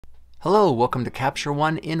Hello, welcome to Capture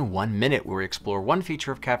One in 1 minute, where we explore one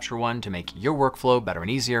feature of Capture One to make your workflow better and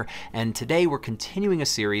easier. And today we're continuing a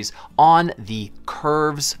series on the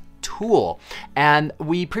Curves tool. And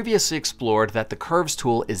we previously explored that the Curves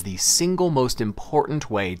tool is the single most important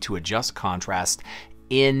way to adjust contrast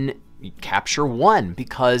in Capture One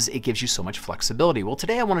because it gives you so much flexibility. Well,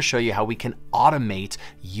 today I want to show you how we can automate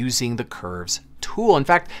using the Curves tool. In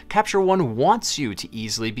fact, Capture One wants you to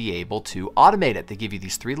easily be able to automate it. They give you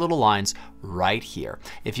these three little lines right here.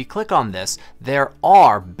 If you click on this, there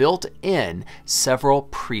are built in several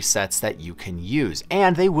presets that you can use,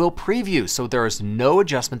 and they will preview. So there is no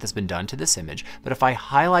adjustment that's been done to this image, but if I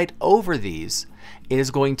highlight over these, it is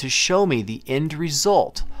going to show me the end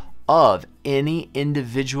result of any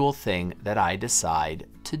individual thing that I decide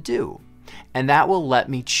to do. And that will let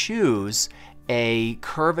me choose a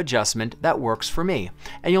curve adjustment that works for me.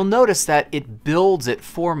 And you'll notice that it builds it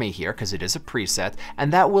for me here because it is a preset,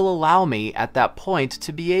 and that will allow me at that point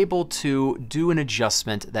to be able to do an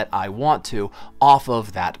adjustment that I want to off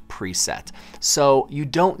of that preset. So you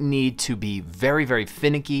don't need to be very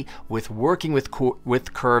finicky with working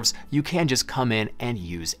with curves. You can just come in and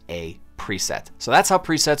use a preset. So that's how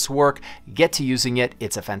presets work. Get to using it.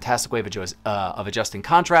 It's a fantastic way of adjusting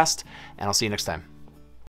contrast, and I'll see you next time.